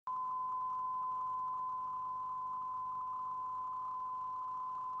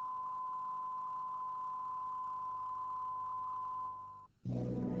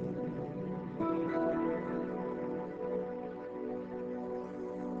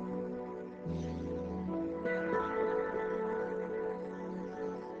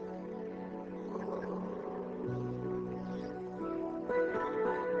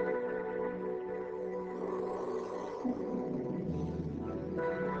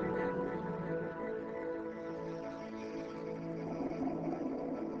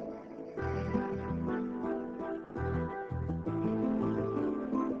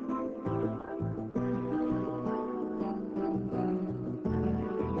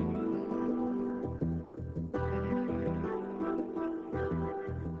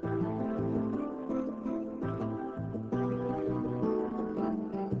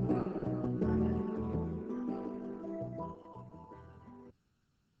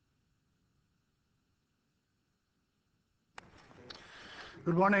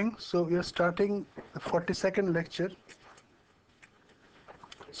Good morning. So we are starting the 42nd lecture,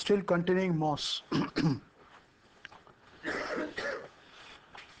 still continuing MOS.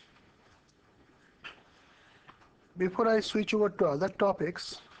 Before I switch over to other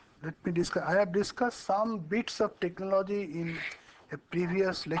topics, let me discuss. I have discussed some bits of technology in a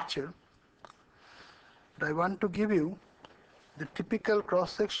previous lecture, but I want to give you the typical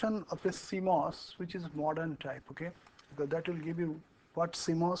cross section of a CMOS, which is modern type. Okay, because that will give you what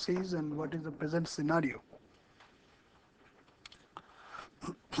CMOS is and what is the present scenario.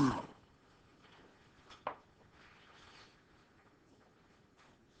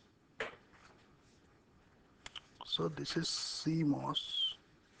 So this is CMOS.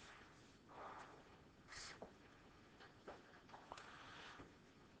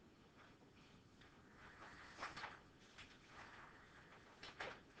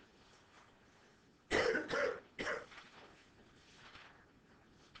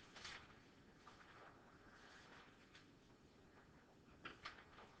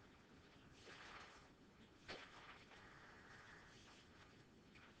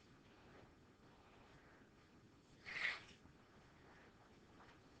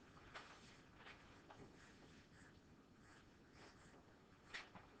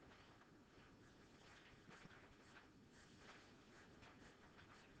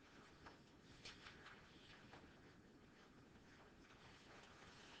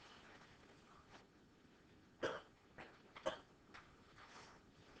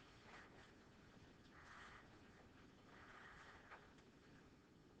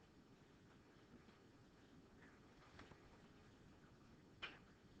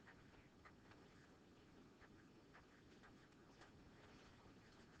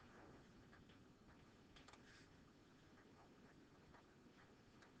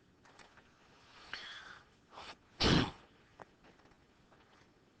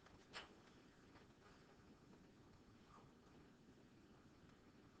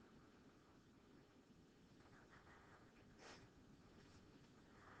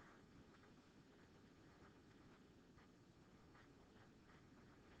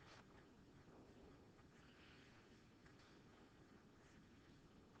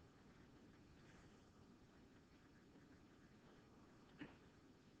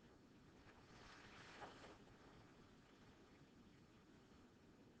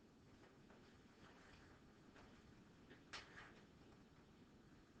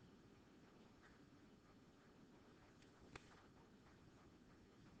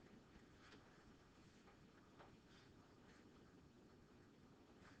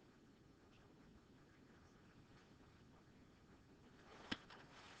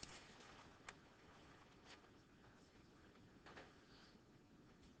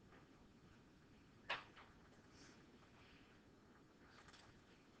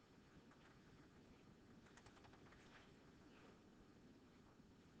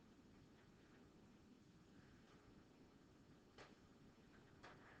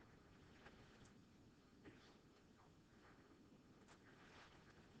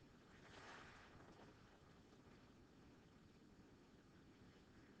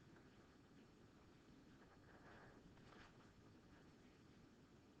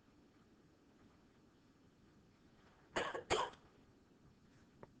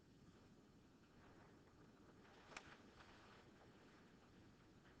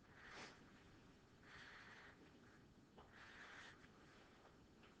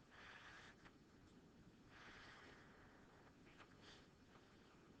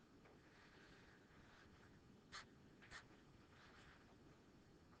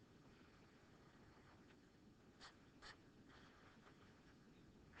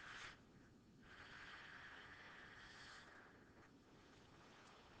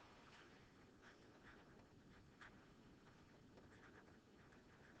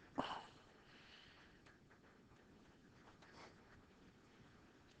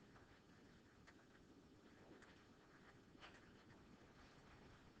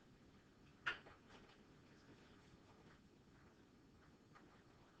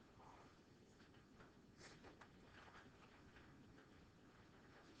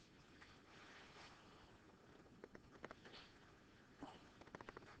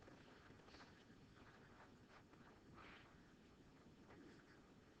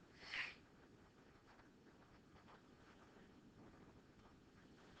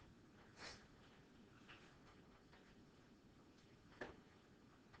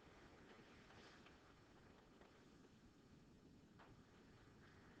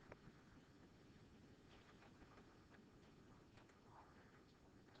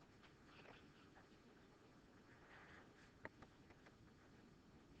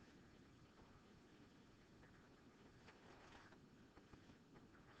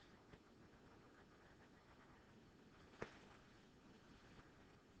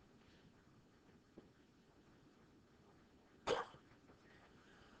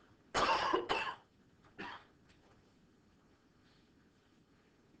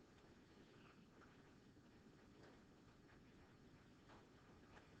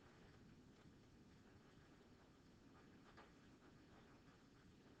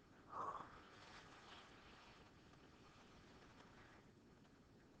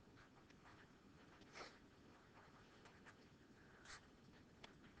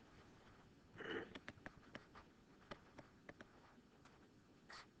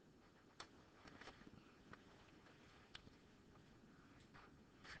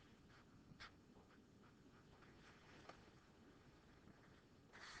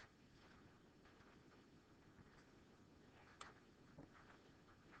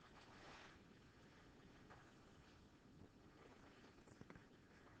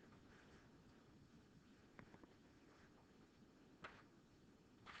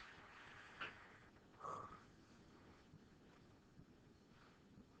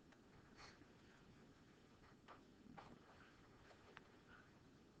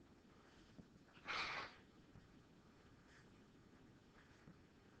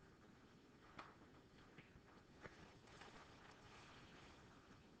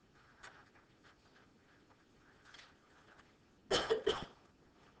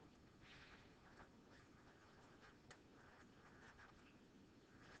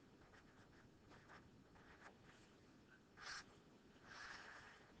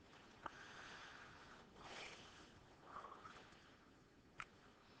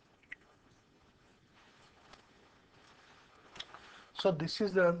 So this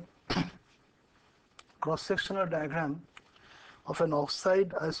is the cross-sectional diagram of an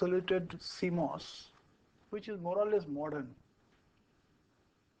oxide isolated CMOS, which is more or less modern.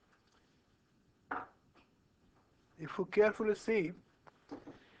 If you carefully see,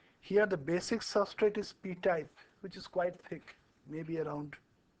 here the basic substrate is P-type, which is quite thick, maybe around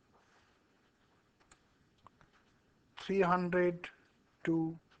 300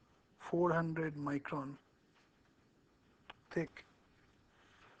 to 400 micron thick.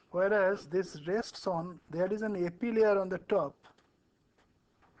 Whereas this rests on, there is an epi layer on the top,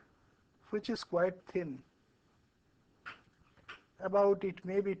 which is quite thin. About it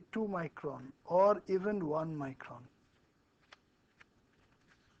may be 2 micron or even 1 micron.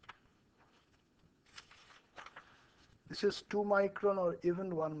 This is 2 micron or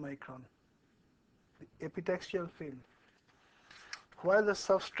even 1 micron, the epitaxial film. While the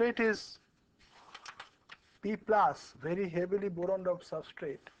substrate is P plus, very heavily boron doped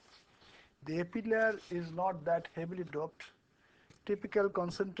substrate, the epi layer is not that heavily doped. Typical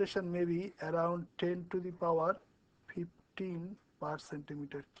concentration may be around 10 to the power 15 per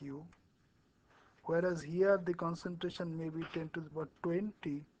centimeter cube, whereas here the concentration may be 10 to the power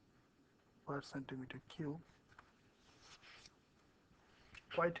 20 per centimeter cube,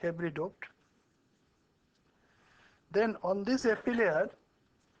 quite heavily doped. Then on this epi layer,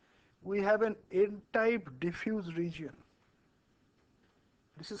 we have an N-type diffuse region.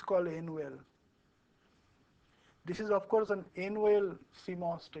 This is called N-well. This is of course an N-well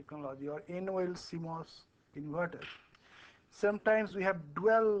CMOS technology or N-well CMOS inverter. Sometimes we have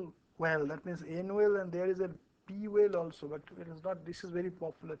dual well, that means N-well and there is a P-well also, but it is not, this is very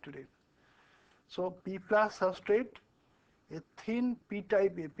popular today. So P plus substrate, a thin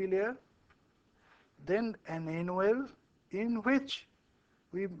P-type epi layer, then an N-well in which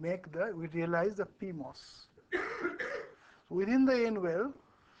we realize the PMOS. Within the N-well,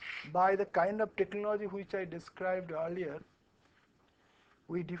 by the kind of technology which I described earlier,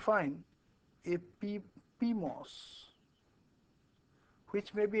 we define a PMOS,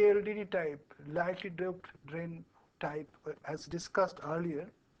 which may be LDD type, lightly doped drain type, as discussed earlier,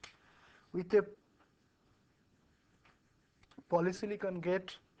 with a polysilicon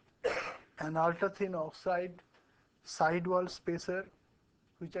gate, an ultra-thin oxide sidewall spacer,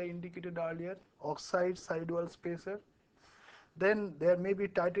 which I indicated earlier, oxide sidewall spacer. Then there may be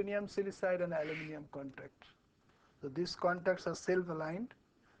titanium silicide and aluminum contact. So these contacts are self-aligned,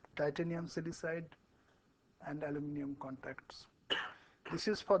 titanium silicide and aluminum contacts. This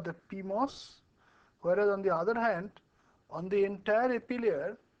is for the PMOS, whereas on the other hand, on the entire epi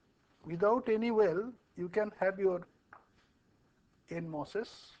layer, without any well, you can have your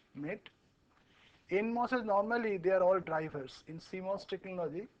NMOSes made. NMOSes normally they are all drivers. In CMOS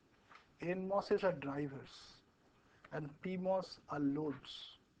technology, NMOSes are drivers and PMOS are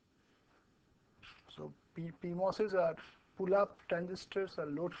loads. So PMOSes are pull-up transistors or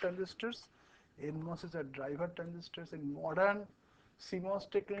load transistors. NMOSes are driver transistors. In modern CMOS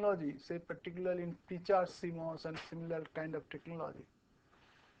technology, say particularly in P-charge CMOS and similar kind of technology,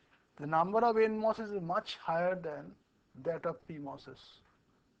 the number of NMOSes is much higher than that of PMOSes.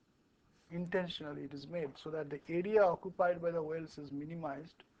 Intentionally it is made so that the area occupied by the wells is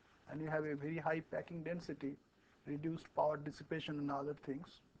minimized and you have a very high packing density, reduced power dissipation and other things.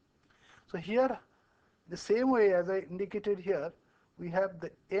 So here, the same way as I indicated here, we have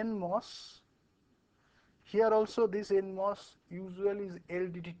the NMOS. Here also this NMOS usually is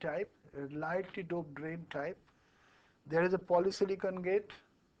LDD type, lightly doped drain type. There is a polysilicon gate,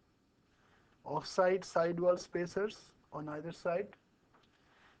 oxide sidewall spacers on either side.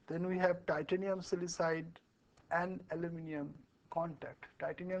 Then we have titanium silicide and aluminum contact.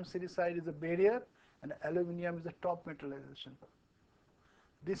 Titanium silicide is a barrier and aluminum is a top metallization.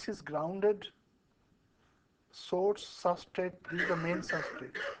 This is grounded source substrate, this is the main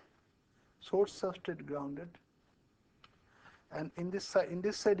substrate. Source substrate grounded. And in this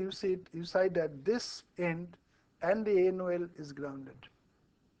side you see that this end and the N-well is grounded.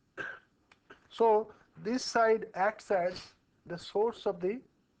 So this side acts as the source of the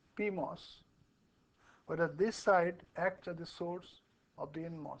PMOS, whereas this side acts as the source of the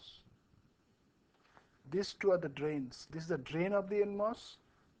NMOS. These two are the drains. This is the drain of the NMOS,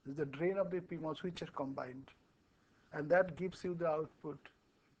 this is the drain of the PMOS, which are combined. And that gives you the output.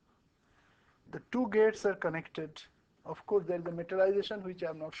 The two gates are connected. Of course, there is a metallization which I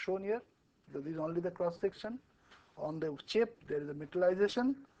have not shown here. This is only the cross section. On the chip, there is a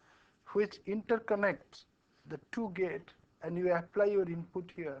metallization which interconnects the two gates, and you apply your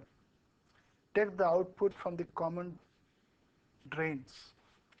input here. Take the output from the common drains,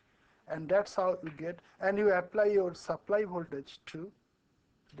 and that's how you get, and you apply your supply voltage to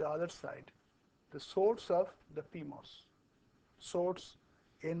the other side, the source of the PMOS, source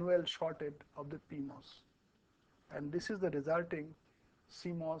N-well shorted of the PMOS, and this is the resulting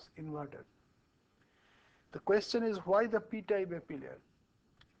CMOS inverter. The question is, why the p-type appeal?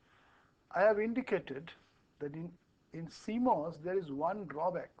 I have indicated that in CMOS there is one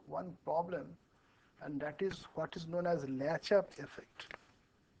drawback, one problem, and that is what is known as latch-up effect.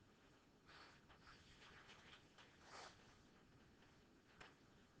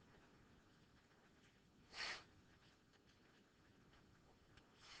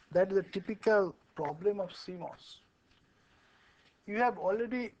 That is a typical problem of CMOS. You have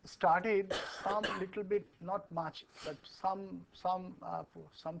already studied some little bit, not much, but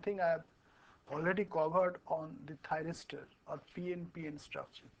something I have already covered on the thyristor or PNPN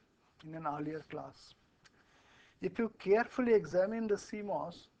structure in an earlier class. If you carefully examine the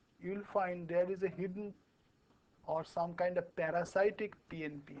CMOS, you will find there is a hidden or some kind of parasitic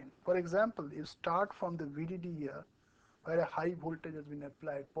PNPN. For example, you start from the VDD here, where a high voltage has been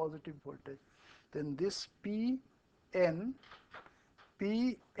applied, positive voltage. Then this PN,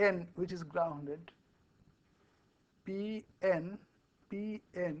 which is grounded, PN,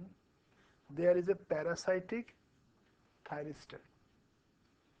 there is a parasitic thyristor.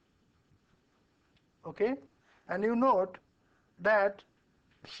 Okay? And you note that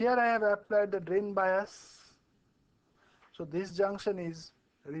here I have applied the drain bias. So this junction is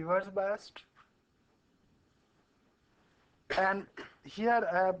reverse biased. And here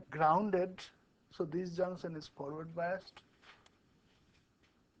I have grounded. So this junction is forward biased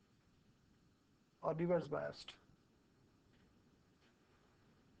or reverse biased.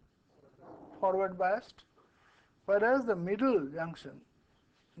 Forward biased. Whereas the middle junction,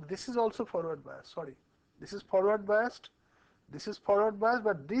 this is also forward biased. Sorry. This is forward biased. This is forward biased,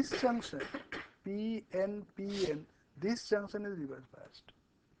 but this junction, PN, this junction is reverse biased.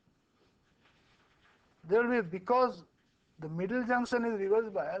 There will be, because the middle junction is reverse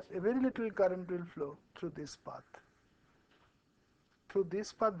biased, a very little current will flow through this path. Through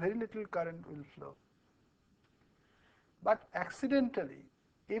this path, very little current will flow. But accidentally,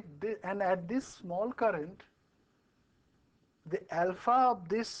 and at this small current, the alpha of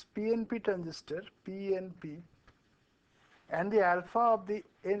this PNP transistor, PNP, and the alpha of the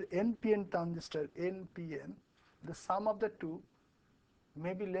NPN transistor, NPN, the sum of the two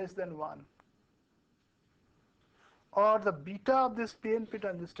may be less than 1. Or the beta of this PNP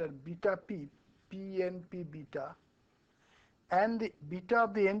transistor, beta P, PNP beta, and the beta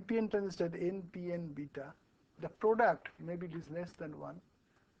of the NPN transistor, NPN beta, the product may be less than 1.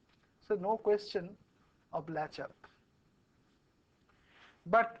 So no question of latch-up.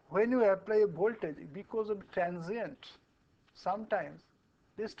 But when you apply a voltage, because of transient, sometimes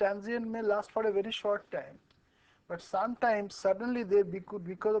this transient may last for a very short time, but sometimes suddenly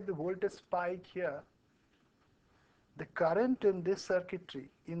because of the voltage spike here, the current in this circuitry,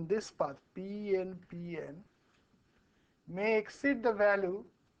 in this path, PNPN, may exceed the value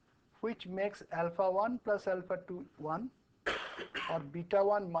which makes alpha 1 plus alpha 2 1, or beta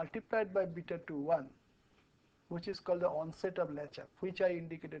 1 multiplied by beta 2 1, which is called the onset of latch-up, which I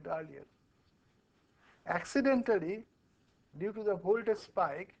indicated earlier. Accidentally, due to the voltage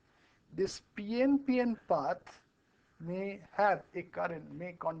spike, this PNPN path may have a current,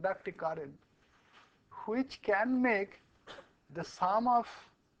 may conduct a current, which can make the sum of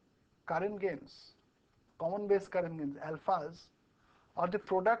current gains, common base current gains, alphas, or the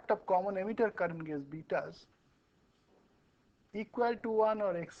product of common emitter current gains, betas, equal to 1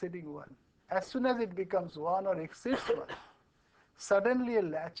 or exceeding 1. As soon as it becomes 1 or exceeds 1, suddenly a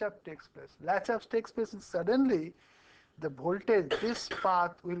latch-up takes place. Latch-up takes place and suddenly the voltage, this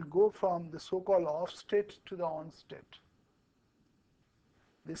path will go from the so-called off state to the on state.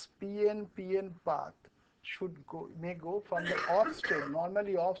 This PN path may go from the off state,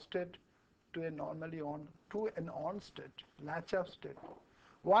 normally off state, to an on state, latch-up state.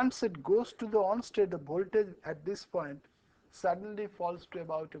 Once it goes to the on state, the voltage at this point suddenly falls to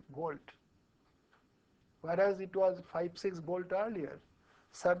about a volt. Whereas it was 5-6 volt earlier,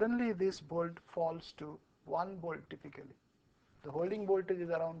 suddenly this volt falls to 1 volt typically. The holding voltage is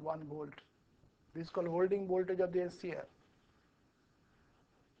around 1 volt. This is called holding voltage of the SCR.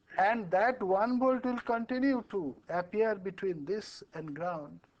 And that 1 volt will continue to appear between this and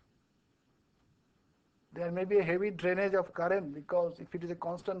ground. There may be a heavy drainage of current because if it is a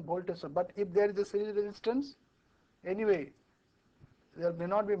constant voltage, but if there is a series resistance, anyway, there may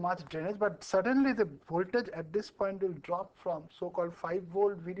not be much drainage, but suddenly the voltage at this point will drop from so-called 5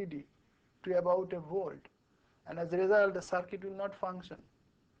 volt VDD to about a volt, and as a result the circuit will not function.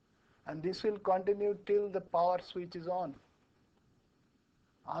 and this will continue till the power switch is on.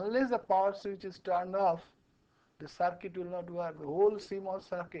 Unless the power switch is turned off, the circuit will not work. The whole CMOS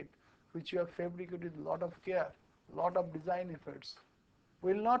circuit, which you have fabricated with a lot of care, lot of design efforts,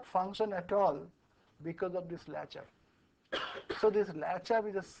 will not function at all because of this latch-up. So this latch-up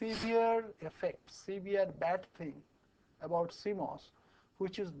is a severe effect, severe bad thing about CMOS,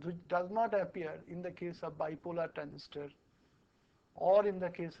 which does not appear in the case of bipolar transistor or in the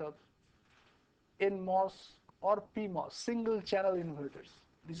case of NMOS or PMOS, single channel inverters.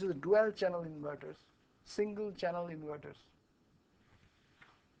 This is dual channel inverters, single channel inverters.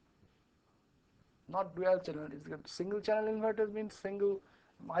 Not dual channel, it's single channel inverters means single,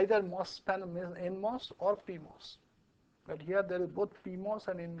 either MOS panel, NMOS or PMOS. But here there is both PMOS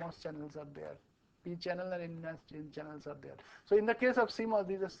and NMOS channels are there. P channel and NMOS channels are there. So in the case of CMOS,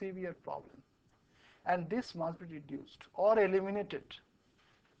 this is a severe problem. And this must be reduced or eliminated.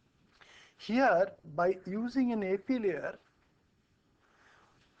 Here, by using an AP layer,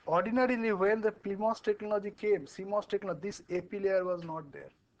 ordinarily when the PMOS technology came, CMOS technology, this AP layer was not there.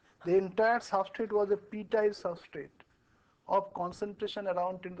 The entire substrate was a P-type substrate of concentration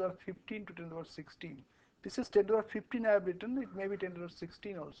around 10 to the 15 to 10 to the 16. This is 10 to the 15 I have written, it may be 10 to the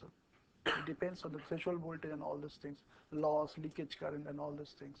 16 also. It depends on the threshold voltage and all those things, loss, leakage current and all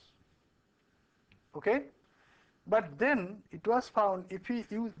those things. Okay? But then it was found if we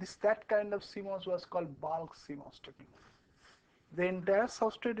use that kind of CMOS was called bulk CMOS technology. The entire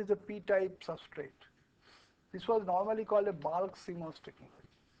substrate is a P-type substrate. This was normally called a bulk CMOS technology.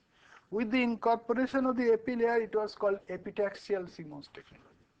 With the incorporation of the AP layer, it was called epitaxial CMOS technology.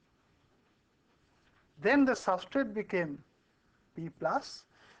 Then the substrate became P plus,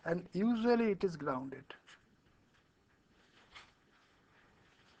 and usually it is grounded.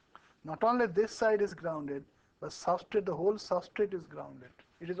 Not only this side is grounded, but substrate, the whole substrate is grounded.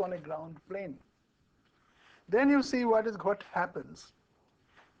 It is on a ground plane. Then you see what happens.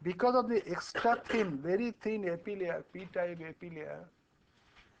 Because of the extra thin, very thin AP layer, P-type AP layer,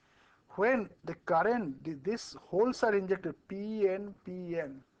 when the current, these holes are injected, PN,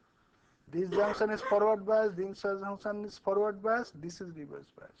 PN. This junction is forward biased, this junction is forward biased, this is reverse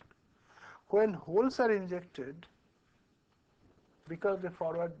biased. When holes are injected, because they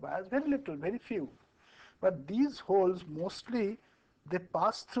forward bias, very little, very few. But these holes mostly, they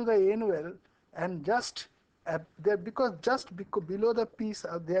pass through the N well and just, because below the P,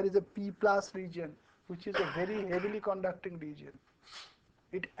 there is a P plus region, which is a very heavily conducting region.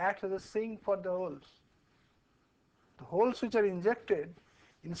 It acts as a sink for the holes. The holes which are injected,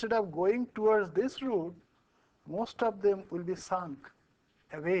 instead of going towards this route, most of them will be sunk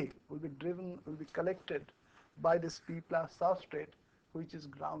away, will be driven, will be collected by this P plus substrate, which is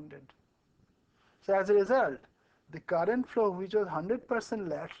grounded. So as a result, the current flow, which was 100%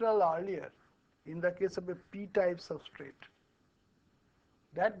 lateral earlier, in the case of a P-type substrate,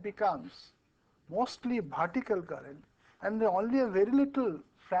 that becomes mostly vertical current, and only a very little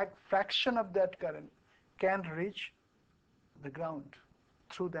fraction of that current can reach the ground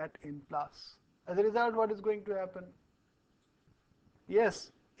through that N plus. As a result, what is going to happen?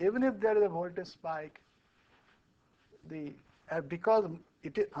 Yes, even if there is a voltage spike, because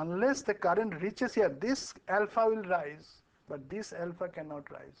unless the current reaches here, this alpha will rise, but this alpha cannot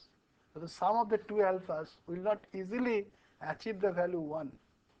rise. So the sum of the two alphas will not easily achieve the value 1.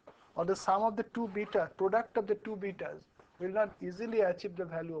 Or the sum of the two beta, product of the two betas, will not easily achieve the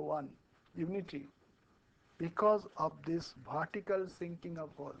value 1, unity, because of this vertical sinking of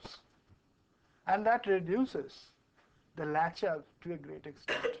holes. And that reduces the latch-up to a great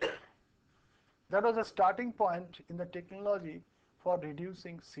extent. That was a starting point in the technology for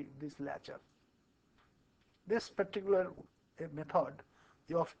reducing this latch-up. This particular method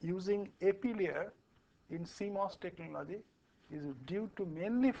of using AP layer in CMOS technology is due to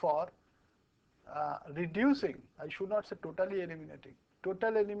mainly for reducing, I should not say totally eliminating.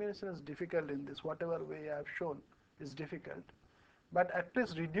 Total elimination is difficult in this, whatever way I have shown is difficult, but at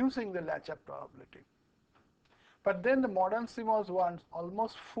least reducing the latch-up probability. But then the modern CMOS wants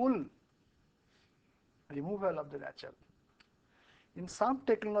almost full removal of the latch-up. In some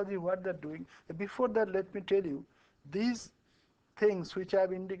technology, what they're doing, before that, let me tell you, these things which I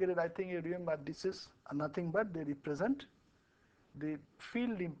have indicated, I think you remember, this is nothing but they represent the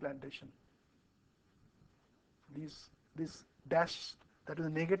field implantation. These dash, that is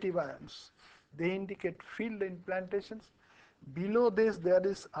negative ions, they indicate field implantations. Below this, there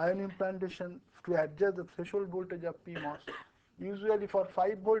is ion implantation to adjust the threshold voltage of PMOS. Usually for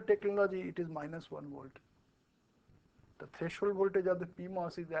 5 volt technology, it is -1 volt. The threshold voltage of the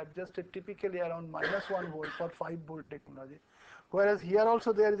PMOS is adjusted typically around -1 volt for 5 volt technology. Whereas here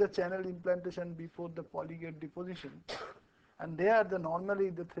also there is a channel implantation before the polygate deposition, and there normally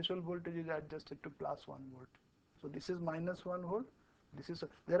the threshold voltage is adjusted to +1 volt. So this is -1 volt.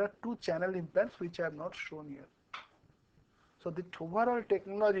 There are two channel implants which I have not shown here. So the overall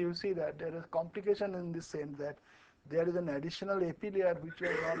technology, you see that there is complication in the sense that there is an additional AP layer which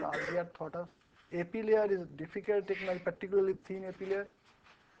was not earlier thought of. AP layer is difficult technology, particularly thin AP layer.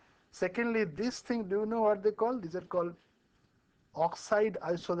 Secondly, this thing, do you know what they call? These are called oxide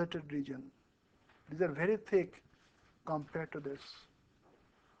isolated region. These are very thick compared to this.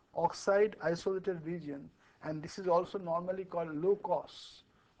 Oxide isolated region, and this is also normally called LOCOS,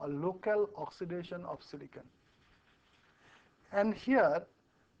 or local oxidation of silicon. And here,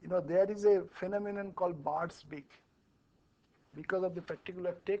 there is a phenomenon called Bart's beak. Because of the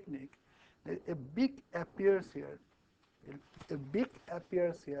particular technique, a beak appears here. A beak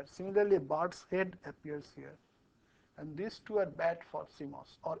appears here. Similarly, Bart's head appears here. And these two are bad for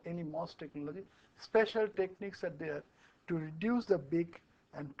CMOS or any MOS technology. Special techniques are there to reduce the beak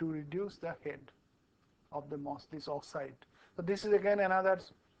and to reduce the head of the MOS, this oxide. So this is again another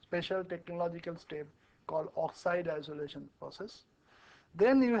special technological step called oxide isolation process.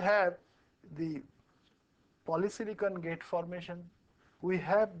 Then you have the polysilicon gate formation. We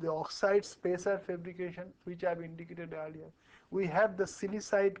have the oxide spacer fabrication, which I have indicated earlier. We have the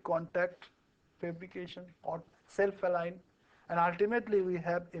silicide contact fabrication or self-align, and ultimately we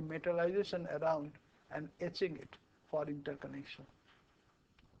have a metallization around and etching it for interconnection.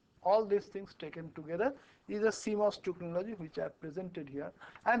 All these things taken together is a CMOS technology which I have presented here,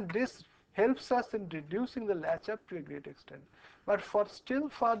 and this helps us in reducing the latch-up to a great extent. But for still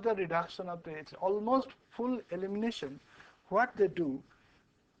further reduction of the edge, almost full elimination, what they do,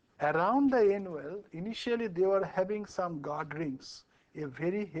 around the N well, initially they were having some guard rings, a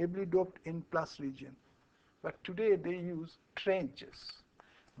very heavily doped N plus region. But today they use trenches.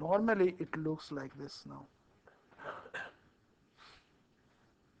 Normally it looks like this now.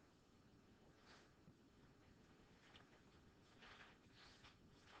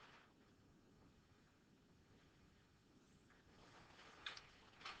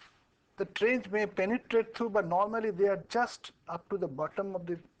 The trench may penetrate through, but normally they are just up to the bottom of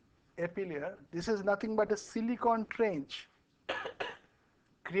the epi layer. This is nothing but a silicon trench.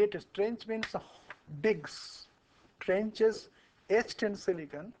 Created. Trench means digs. Trenches etched in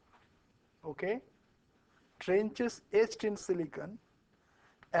silicon. Okay? Trenches etched in silicon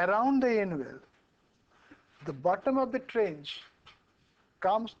around the N well. The bottom of the trench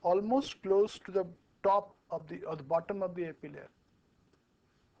comes almost close to the top of the or the bottom of the epi layer.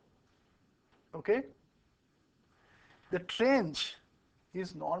 Okay? The trench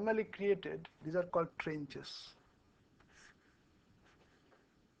is normally created, these are called trenches.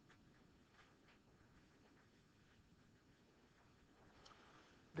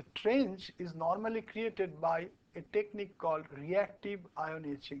 The trench is normally created by a technique called reactive ion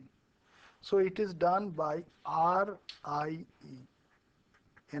etching. So it is done by RIE,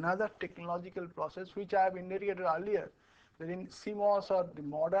 another technological process which I have indicated earlier. That in CMOS or the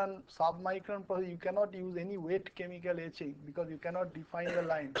modern submicron process, you cannot use any wet chemical etching because you cannot define the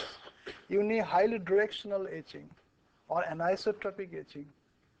lines. You need highly directional etching or anisotropic etching.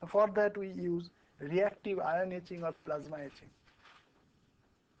 For that we use reactive ion etching or plasma etching.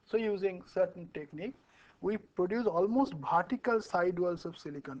 So using certain technique, we produce almost vertical sidewalls of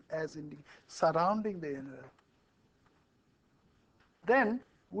silicon as in surrounding the N well. Then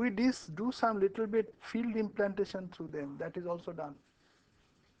we do some little bit field implantation through them. That is also done.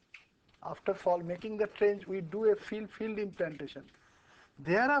 After making the trench, we do a field implantation.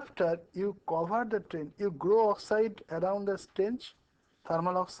 Thereafter, you cover the trench. You grow oxide around the trench,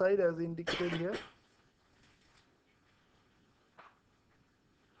 thermal oxide as indicated here.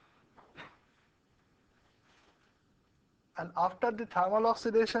 And after the thermal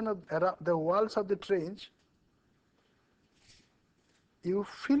oxidation of the walls of the trench, you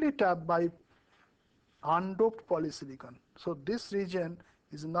fill it up by undoped polysilicon. So this region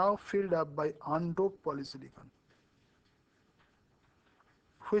is now filled up by undoped polysilicon,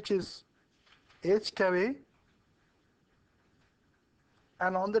 which is etched away,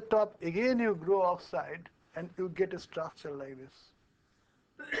 and on the top again you grow oxide and you get a structure like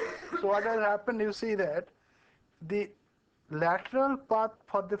this. So what has happened, you see that the lateral path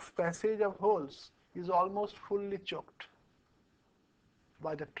for the passage of holes is almost fully choked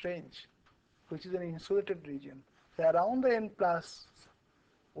by the trench, which is an insulated region. So around the N plus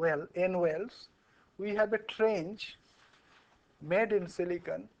N wells, we have a trench made in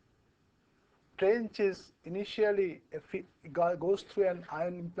silicon. Trench is initially goes through an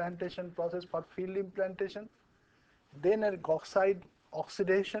ion implantation process for field implantation. then an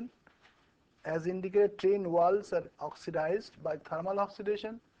oxidation, as indicated, train walls are oxidized by thermal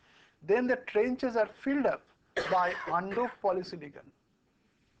oxidation. Then the trenches are filled up by undoped polysilicon.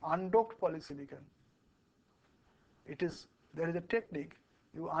 Undoped polysilicon. There is a technique.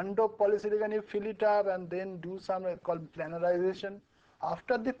 You undope polysilicon, you fill it up, and then do some called planarization.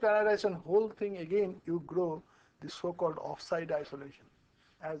 After the planarization, whole thing again you grow the so-called oxide isolation,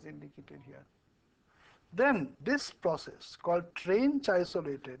 as indicated here. Then this process called trench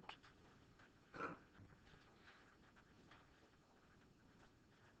isolated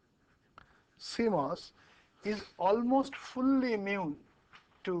CMOS is almost fully immune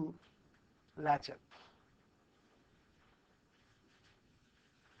to latch-up.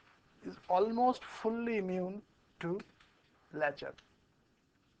 Is almost fully immune to latch-up.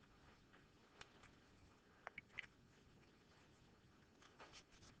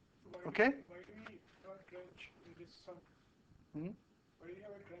 Okay? Why do we have a trench in this sump? Hmm? Why do you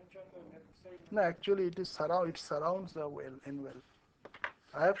have a trench on the left side? No, actually it surrounds the end well.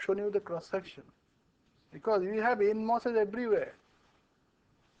 I have shown you the cross section because we have NMOSes everywhere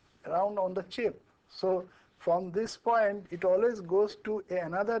around on the chip. So from this point it always goes to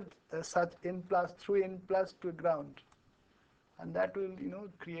another such N plus through N plus to ground, and that will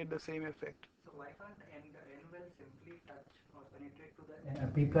create the same effect. So why can't N well simply touch or penetrate to the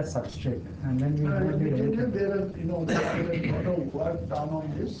P plus substrate, and then we have the there are there is a lot of work done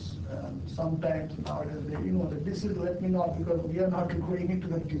on this. Sometimes nowadays this is, let me not, because we are not going into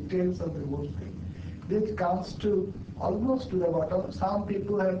the details of the whole thing. This comes to almost to the bottom. Some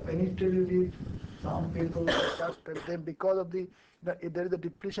people have penetrated it. Some people just them because of there is a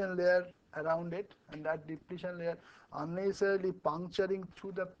depletion layer around it, and that depletion layer unnecessarily puncturing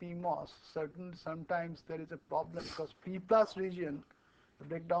through the PMOS. Sometimes there is a problem because P plus region, the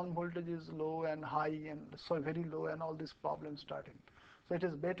breakdown voltage is low and high, and so very low, and all these problems starting. So it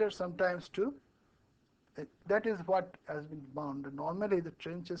is better sometimes to. That is what has been found. Normally the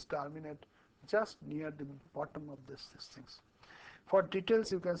trenches terminate just near the bottom of these things. For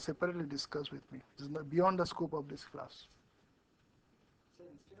details, you can separately discuss with me. This is beyond the scope of this class. So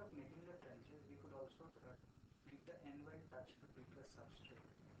instead of making the trenches, we could also make the N well touch the P plus substrate.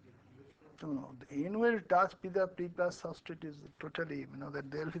 No, the N well touch with the P plus substrate is totally,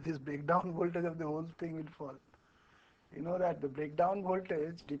 that there will be this breakdown voltage of the whole thing will fall. You know that the breakdown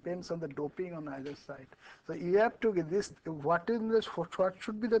voltage depends on the doping on either side. So you have to get this, what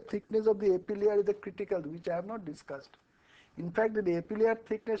should be the thickness of the AP layer is the critical, which I have not discussed. In fact, the AP layer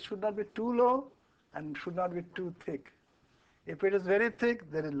thickness should not be too low and should not be too thick. If it is very thick,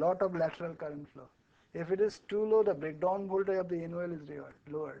 there is a lot of lateral current flow. If it is too low, the breakdown voltage of the NOL is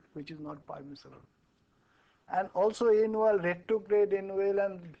lowered, which is not permissible. And also NOL, retrograde NOL,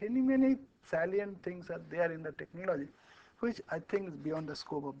 and many salient things are there in the technology, which I think is beyond the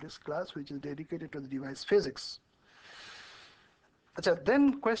scope of this class, which is dedicated to the device physics.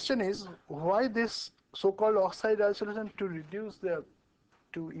 Then question is, why this so-called oxide isolation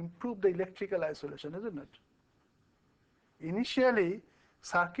to improve the electrical isolation, isn't it? Initially,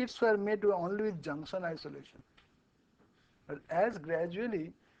 circuits were made only with junction isolation. But as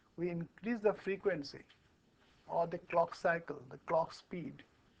gradually we increase the frequency or the clock cycle, the clock speed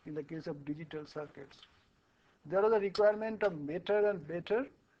in the case of digital circuits, there is a requirement of better and better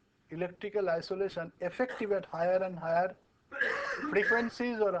electrical isolation effective at higher and higher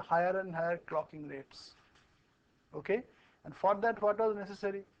frequencies or higher and higher clocking rates. Okay? And for that, what was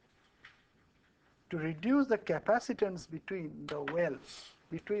necessary? To reduce the capacitance between the wells,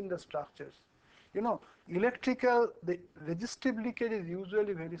 between the structures. The resistive leakage is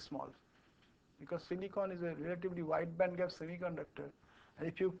usually very small because silicon is a relatively wide bandgap semiconductor. And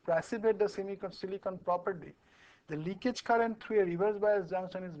if you precipitate the silicon properly, the leakage current through a reverse bias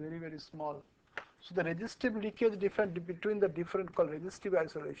junction is very, very small. So the resistive leakage between the different called resistive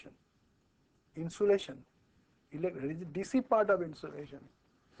isolation, insulation, DC part of insulation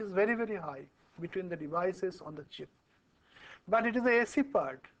is very, very high between the devices on the chip. But it is the AC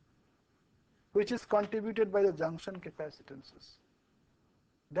part which is contributed by the junction capacitances.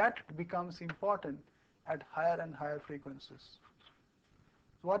 That becomes important at higher and higher frequencies.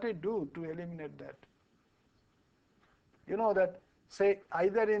 What I do to eliminate that? That say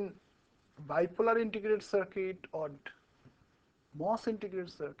either in bipolar integrated circuit or MOS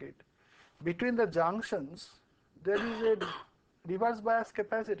integrated circuit, between the junctions there is a reverse bias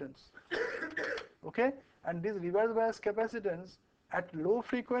capacitance. Okay, and this reverse bias capacitance at low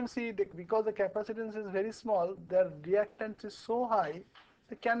frequency, because the capacitance is very small, their reactance is so high,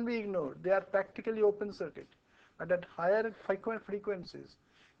 they can be ignored. They are practically open circuit. But at higher frequencies,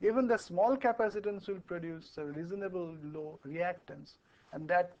 Even the small capacitance will produce a reasonable low reactance, and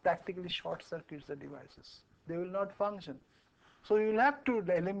that practically short circuits the devices. They will not function. So you will have to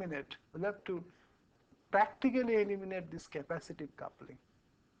eliminate, you will have to practically eliminate this capacitive coupling.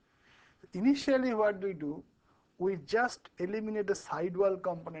 Initially what we do, we just eliminate the sidewall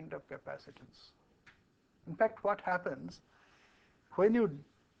component of capacitance. In fact, what happens, when you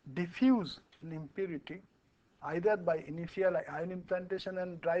diffuse an impurity, either by initial ion implantation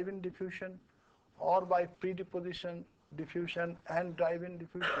and drive-in diffusion, or by pre-deposition diffusion and drive-in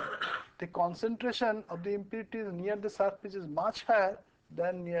diffusion, the concentration of the impurities near the surface is much higher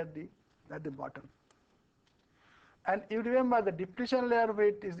than near at the bottom. And you remember the depletion layer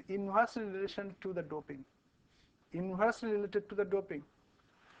weight is inversely related to the doping. Inversely related to the doping.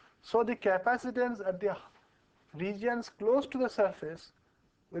 So the capacitance at the regions close to the surface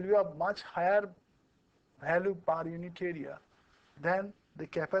will be of much higher value per unit area than the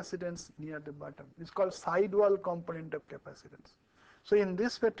capacitance near the bottom. It's called sidewall component of capacitance. So in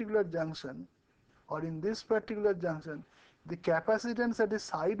this particular junction, the capacitance at the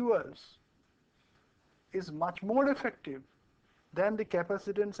sidewalls is much more effective than the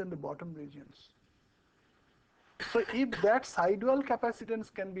capacitance in the bottom regions. So if that sidewall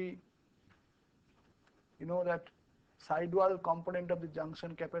capacitance can be, that sidewall component of the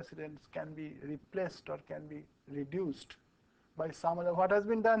junction capacitance can be replaced or can be reduced by some other. What has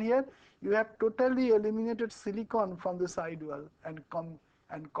been done here? You have totally eliminated silicon from the sidewall and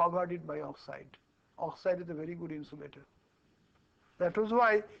covered it by oxide. Oxide is a very good insulator. That was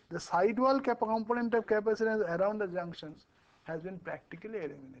why the sidewall component of capacitance around the junctions has been practically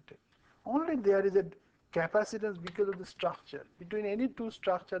eliminated. Only there is a capacitance because of the structure. Between any two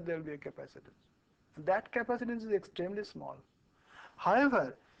structures there will be a capacitance. That capacitance is extremely small.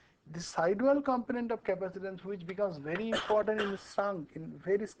 However, the sidewall component of capacitance, which becomes very important in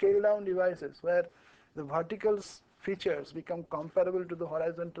very scaled down devices where the vertical features become comparable to the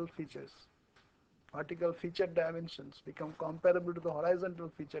horizontal features. Vertical feature dimensions become comparable to the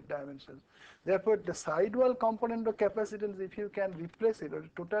horizontal feature dimensions. Therefore, the sidewall component of capacitance, if you can replace it or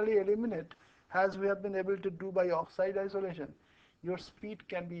totally eliminate, as we have been able to do by oxide isolation, your speed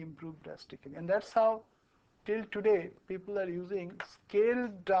can be improved drastically. And that's how till today people are using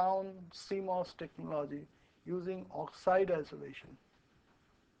scaled down CMOS technology using oxide isolation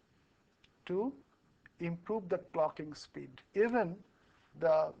to improve the clocking speed. Even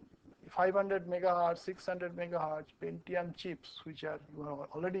the 500 megahertz, 600 megahertz Pentium chips, which you are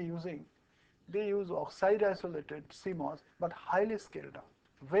already using, they use oxide isolated CMOS, but highly scaled down,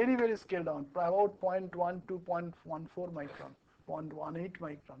 very, very scaled down, about 0.1 to 0.14 micron, 0.18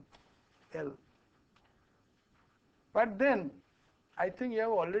 micron L. But then, I think you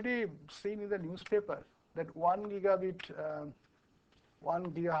have already seen in the newspaper that 1 gigabit, 1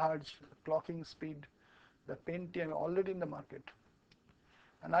 gigahertz clocking speed, the Pentium already in the market.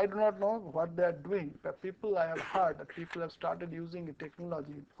 And I do not know what they are doing, but I have heard that people have started using a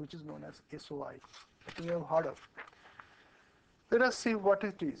technology which is known as SOI. I think you have heard of. Let us see what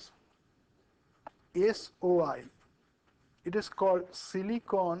it is. SOI. It is called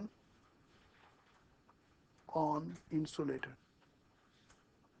silicon on insulator.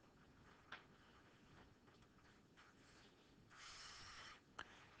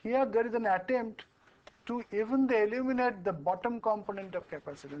 Here there is an attempt to even eliminate the bottom component of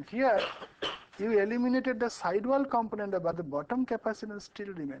capacitance. Here you eliminated the sidewall component, but the bottom capacitance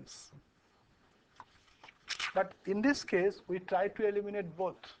still remains. But in this case, we try to eliminate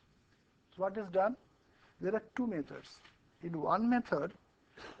both. So what is done? There are two methods. In one method,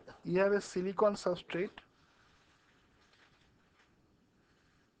 you have a silicon substrate,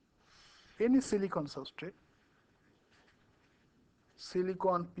 any silicon substrate,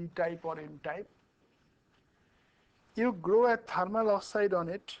 silicon P-type or N-type. You grow a thermal oxide on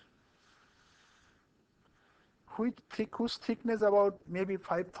it, whose thickness about maybe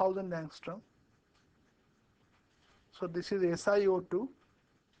 5,000 angstrom. So this is SiO2,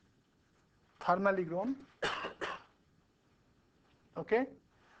 thermally grown, okay,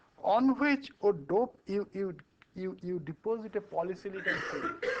 on which you deposit a polysilicon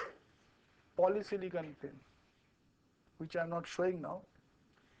film, which I am not showing now.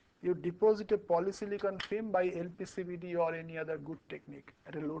 You deposit a polysilicon film by LPCVD or any other good technique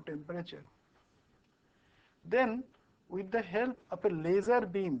at a low temperature. Then, with the help of a laser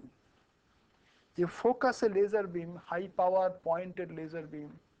beam, you focus a laser beam, high power pointed laser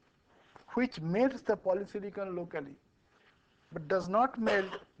beam, which melts the polysilicon locally, but does not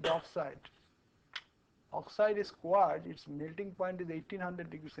melt the oxide. Oxide is quartz, its melting point is 1800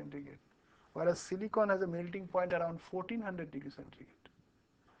 degrees centigrade, whereas silicon has a melting point around 1400 degrees centigrade.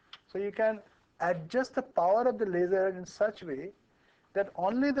 So you can adjust the power of the laser in such way that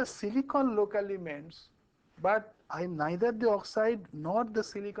only the silicon locally melts, but neither the oxide nor the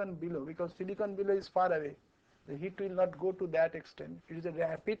silicon below, because silicon below is far away. The heat will not go to that extent. It is a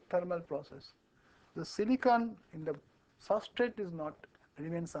rapid thermal process. The silicon in the substrate is not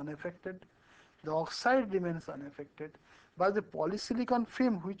remains unaffected. The oxide remains unaffected, but the polysilicon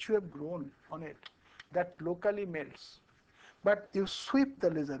film which you have grown on it, that locally melts. But you sweep the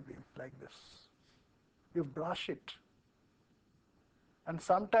laser beam like this. You brush it. And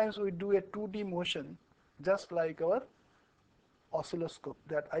sometimes we do a 2D motion just like our oscilloscope,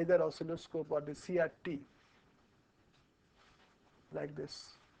 that either oscilloscope or the CRT, like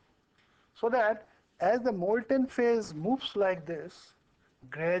this. So that as the molten phase moves like this,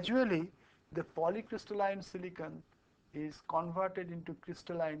 gradually the polycrystalline silicon is converted into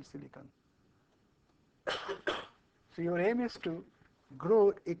crystalline silicon. So your aim is to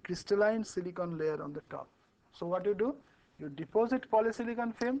grow a crystalline silicon layer on the top. So what you do? You deposit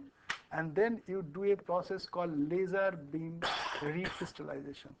polysilicon film and then you do a process called laser beam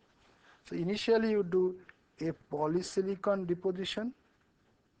recrystallization. So initially you do a polysilicon deposition,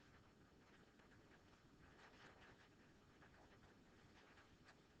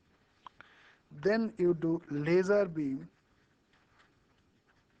 then you do laser beam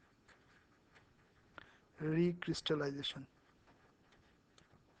recrystallization.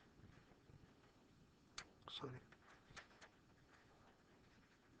 Sorry.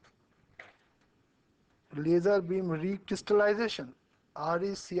 Laser beam recrystallization.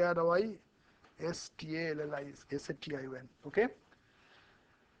 RECRYSTALLISATION. Okay.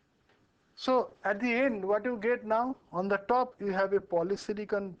 So at the end, what you get now, on the top you have a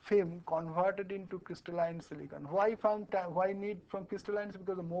polysilicon film converted into crystalline silicon. Why need from crystalline?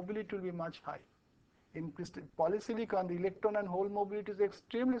 Because the mobility will be much high. In polysilicon, the electron and hole mobility is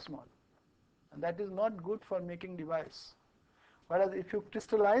extremely small, and that is not good for making device. Whereas if you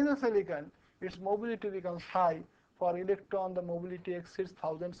crystallize the silicon, its mobility becomes high. For electron, the mobility exceeds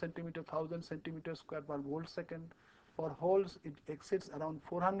 1000 centimeter square per volt second. For holes, it exceeds around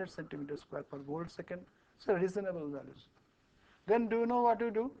 400 centimeter square per volt second. So reasonable values. Then do you know what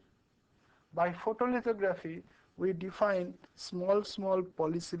we do? By photolithography, we define small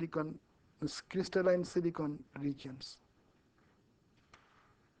polysilicon, crystalline silicon regions.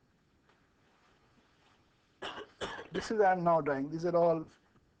 This is I am now drawing. These are all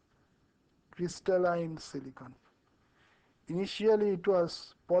crystalline silicon. Initially it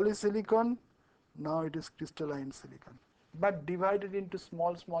was polysilicon, now it is crystalline silicon, but divided into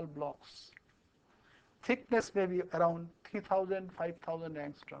small blocks. Thickness may be around 3000, 5000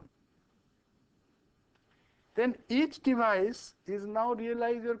 angstrom. Then each device is now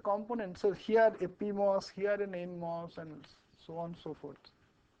realize your components. So here a PMOS, here an NMOS, and so on and so forth.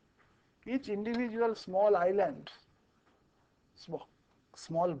 Each individual small island,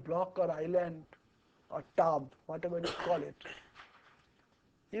 small block or island or tub, whatever you call it,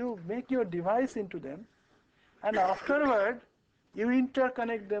 you make your device into them, and afterward you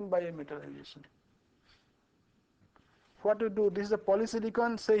interconnect them by a metallization. What you do, this is a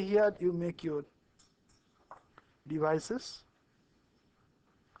polysilicon, say here you make your devices,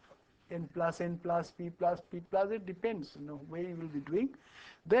 N plus, P plus, P plus, it depends, way you will be doing.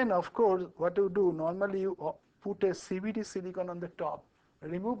 Then of course, what you do, normally you put a CVD silicon on the top,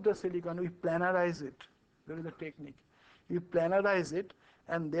 remove the silicon, we planarize it. There is a technique. You planarize it,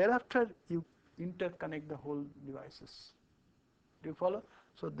 and thereafter you interconnect the whole devices. Do you follow?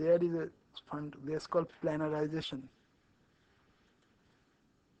 So there is a fund, that's called planarization.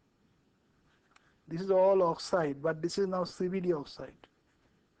 This is all oxide, but this is now CVD oxide.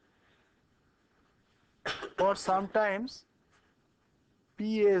 Or sometimes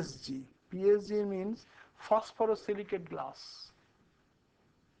PSG. PSG means phosphorosilicate glass.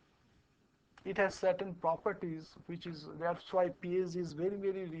 It has certain properties, which is, that's why PSG is very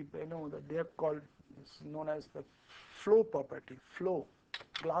that they have called, it's known as the flow property,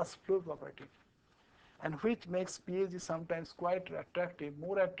 glass flow property, and which makes PSG sometimes quite attractive,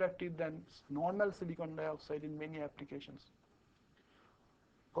 more attractive than normal silicon dioxide in many applications.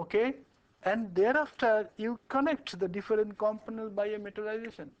 Okay, and thereafter you connect the different components by a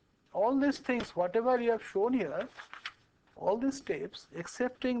metallization. All these things, whatever you have shown here, all these steps,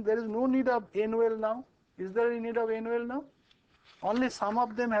 excepting there is no need of N-well now. Is there any need of N-well now? Only some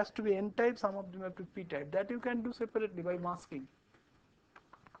of them has to be N-type, some of them have to be P-type. That you can do separately by masking.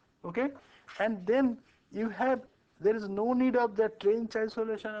 Okay, and then you have, there is no need of that trench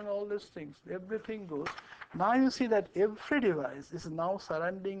isolation and all these things. Everything goes. Now you see that every device is now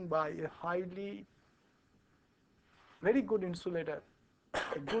surrounding by a highly, very good insulator,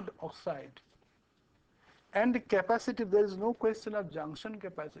 a good oxide. And the capacity, there is no question of junction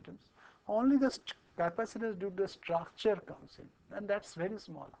capacitance. Only the capacitance due to the structure comes in, and that's very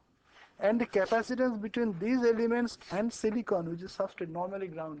small. And the capacitance between these elements and silicon, which is substrate normally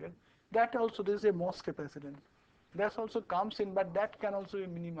grounded, that also there is a MOS capacitance. That also comes in, but that can also be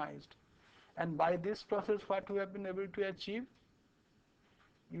minimized. And by this process, what we have been able to achieve?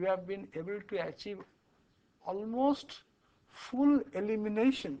 You have been able to achieve almost full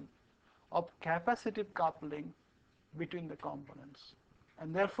elimination of capacitive coupling between the components.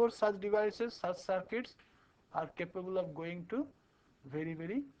 And therefore, such devices, such circuits are capable of going to very,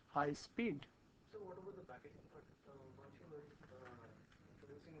 very high speed. So what about the packaging part? Once you are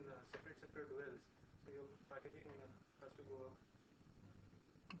producing separate wells, so your packaging has to go up.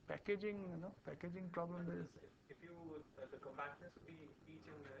 Packaging, packaging problem there is. If you the compactness will be each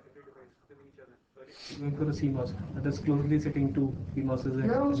and every device with each other. Going for a CMOS that is closely sitting to PMOSs.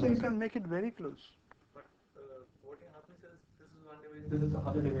 Here also you can make it very close. But what happens is this is one device, this is the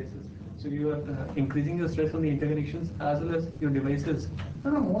other devices. So you are increasing your stress on the interconnections as well as your devices.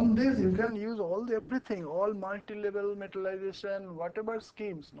 No, on this you can use all the everything, all multi-level metallization, whatever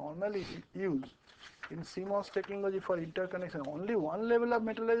schemes normally used in CMOS technology for interconnection. Only one level of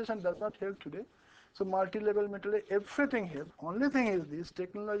metallization does not help today. So multi-level metallization, everything helps. Only thing is this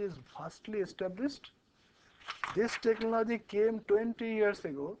technology is vastly established. This technology came 20 years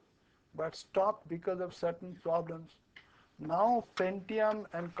ago, but stopped because of certain problems. Now Pentium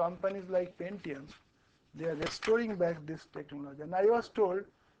and companies like Pentium, they are restoring back this technology. And I was told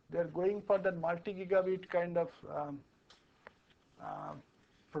they are going for that multi-gigabit kind of uh,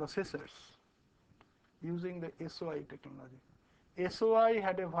 processors using the SOI technology. SOI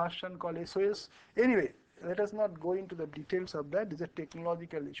had a version called SOS. Anyway, let us not go into the details of that. It's a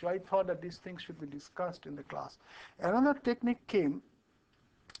technological issue. I thought that these things should be discussed in the class. Another technique came.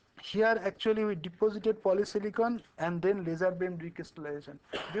 Here actually we deposited polysilicon and then laser beam recrystallization.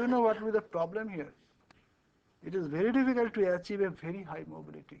 Do you know what will be the problem here? It is very difficult to achieve a very high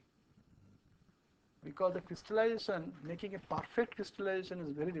mobility because the crystallization, making a perfect crystallization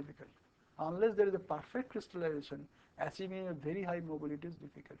is very difficult. Unless there is a perfect crystallization, achieving a very high mobility is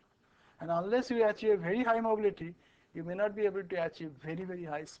difficult. And unless you achieve a very high mobility, you may not be able to achieve very, very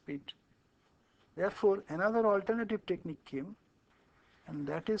high speed. Therefore, another alternative technique came, and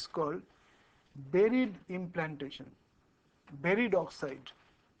that is called buried implantation, buried oxide.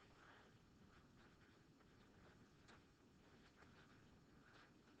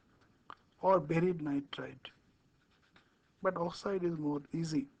 Or buried nitride. But oxide is more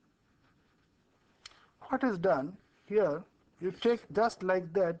easy. What is done here, you take just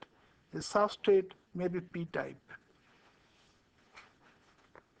like that, the substrate may be p-type.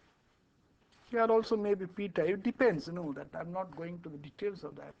 Here also may be p-type, it depends, that I'm not going to the details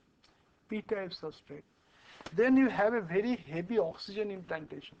of that. P-type substrate. Then you have a very heavy oxygen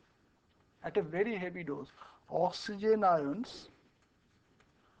implantation at a very heavy dose. Oxygen ions,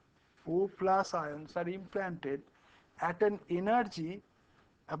 O plus ions are implanted at an energy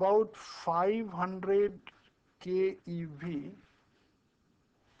about 500 keV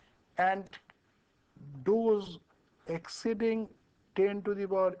and dose exceeding 10 to the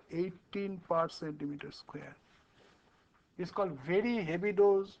power 18 per centimeter square. It's called very heavy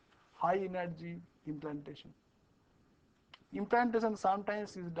dose, high energy implantation. Implantation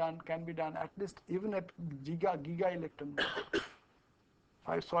sometimes is done, can be done at least even at giga electron volt.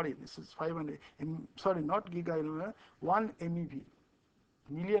 This is 500. Sorry, not giga electron, 1 MeV,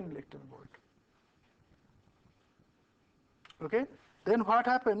 million electron volt. Okay, then what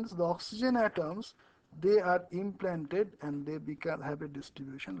happens? The oxygen atoms, they are implanted and they have a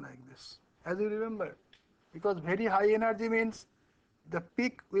distribution like this. As you remember, because very high energy means the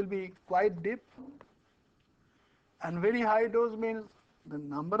peak will be quite deep, and very high dose means the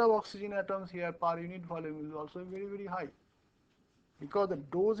number of oxygen atoms here per unit volume is also very, very high. Because the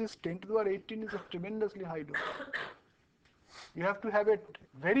dose is 10 to the power 18 is a tremendously high dose. You have to have a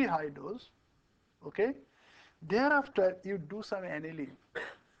very high dose, okay? Thereafter, you do some annealing.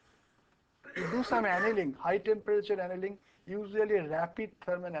 You do some annealing, high temperature annealing, usually rapid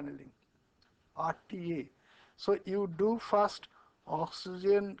thermal annealing, RTA. So you do first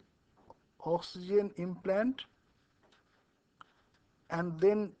oxygen implant and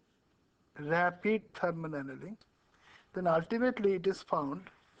then rapid thermal annealing. Then ultimately it is found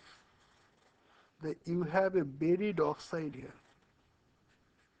that you have a buried oxide here.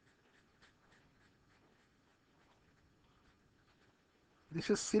 This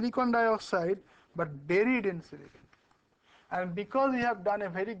is silicon dioxide but buried in silicon. And because we have done a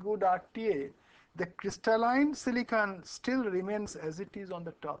very good RTA, the crystalline silicon still remains as it is on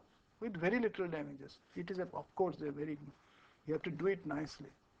the top with very little damages. It is, of course, you have to do it nicely.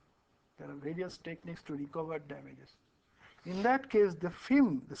 There are various techniques to recover damages. In that case, the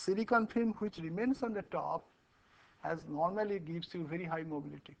film, the silicon film which remains on the top, has normally gives you very high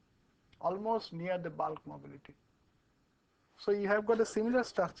mobility, almost near the bulk mobility. So you have got a similar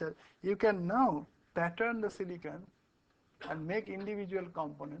structure. You can now pattern the silicon and make individual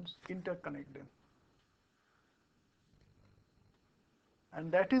components, interconnect them.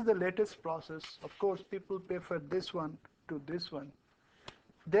 And that is the latest process. Of course, people prefer this one to this one.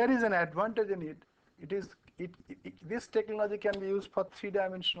 There is an advantage in it. This technology can be used for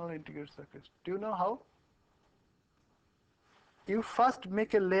three-dimensional integrated circuits. Do you know how? You first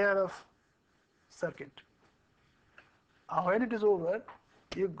make a layer of circuit. When it is over,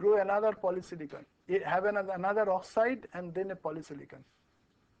 you grow another polysilicon. You have another oxide and then a polysilicon.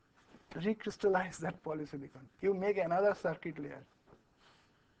 Recrystallize that polysilicon. You make another circuit layer.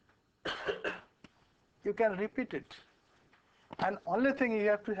 You can repeat it. And only thing you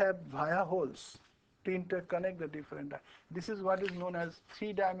have to have via holes to interconnect the different. This is what is known as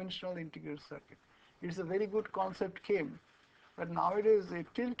three-dimensional integrated circuit. It's a very good concept came, but nowadays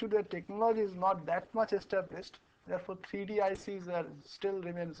till today technology is not that much established. Therefore, 3D ICs still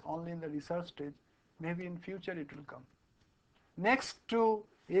remains only in the research stage. Maybe in future it will come. Next to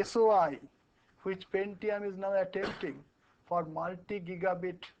SOI, which Pentium is now attempting for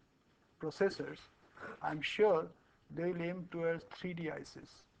multi-gigabit processors, I'm sure they will aim towards 3D ICs.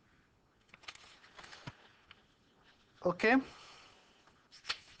 Okay.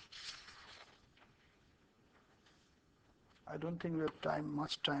 I don't think we have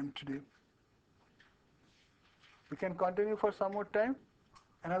much time today. We can continue for some more time.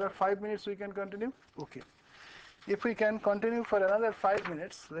 Another 5 minutes we can continue? Okay. If we can continue for another 5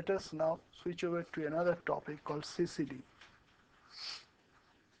 minutes, let us now switch over to another topic called CCD,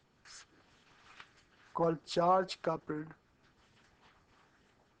 called charge coupled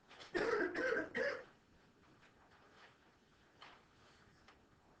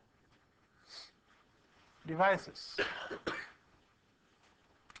devices.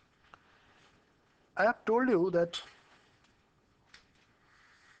 I have told you that,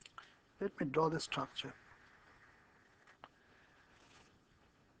 let me draw the structure.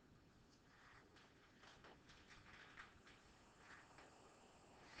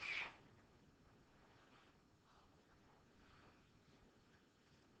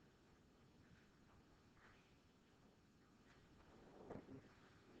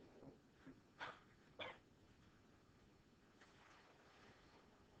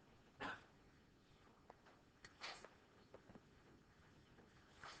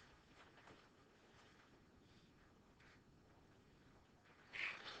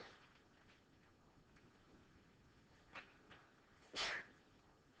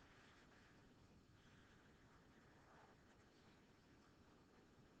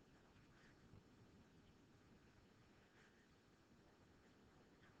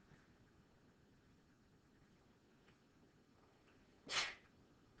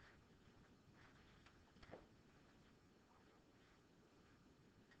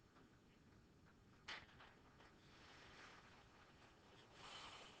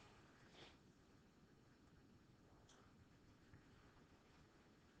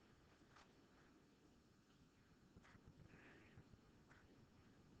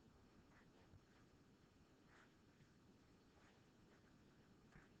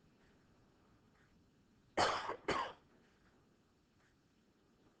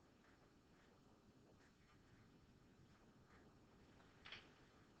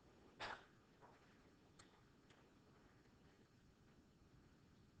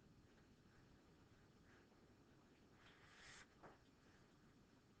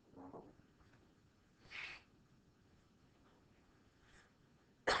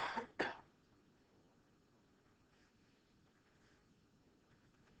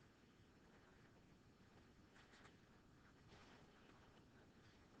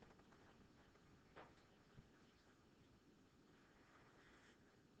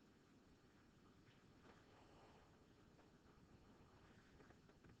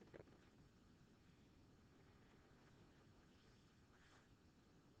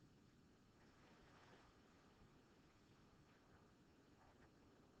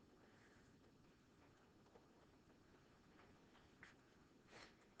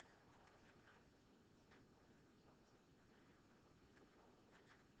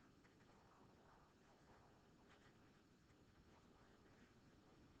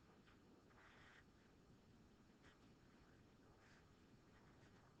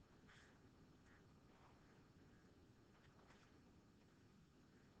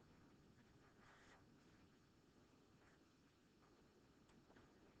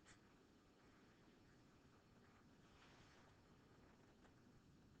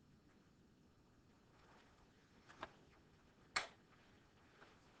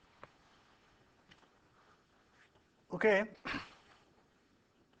 Okay,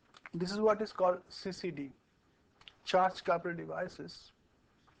 this is what is called CCD, charge coupled devices.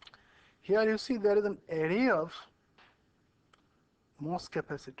 Here you see there is an array of MOS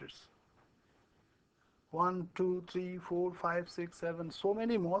capacitors. 1, 2, 3, 4, 5, 6, 7, so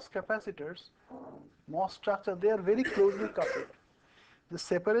many MOS capacitors, MOS structure, they are very closely coupled. The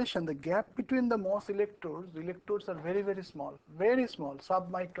separation, the gap between the MOS electrodes are very small,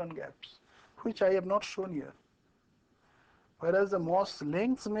 sub-micron gaps, which I have not shown here. Whereas the MOS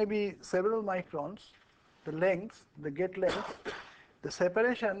lengths may be several microns, the gate length, the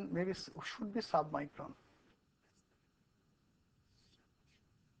separation maybe should be sub-micron.